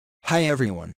Hi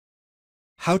everyone.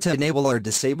 How to enable or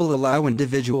disable allow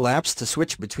individual apps to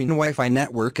switch between Wi-Fi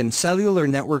network and cellular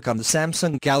network on the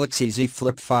Samsung Galaxy Z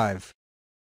Flip 5.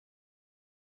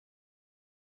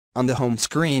 On the home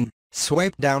screen,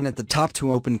 swipe down at the top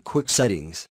to open Quick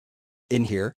Settings. In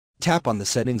here, tap on the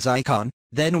Settings icon,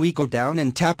 then we go down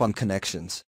and tap on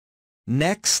Connections.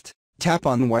 Next, tap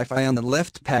on Wi-Fi on the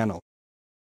left panel.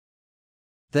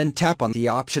 Then tap on the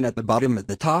option at the bottom at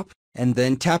the top, and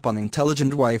then tap on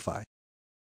Intelligent Wi-Fi.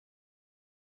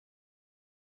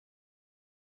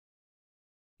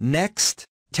 Next,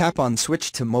 tap on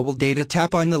Switch to Mobile Data.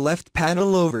 Tap on the left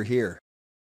panel over here.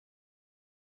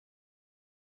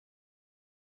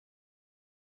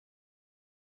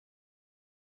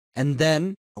 And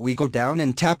then, we go down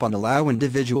and tap on Allow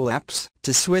Individual Apps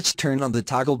to switch. Turn on the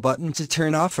toggle button to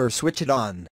turn off or switch it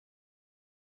on.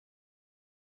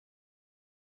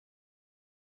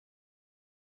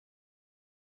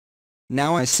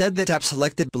 Now I said that apps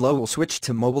selected below will switch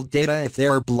to mobile data if they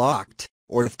are blocked,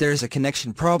 or if there's a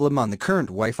connection problem on the current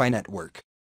Wi-Fi network.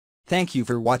 Thank you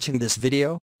for watching this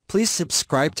video. Please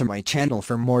subscribe to my channel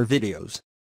for more videos.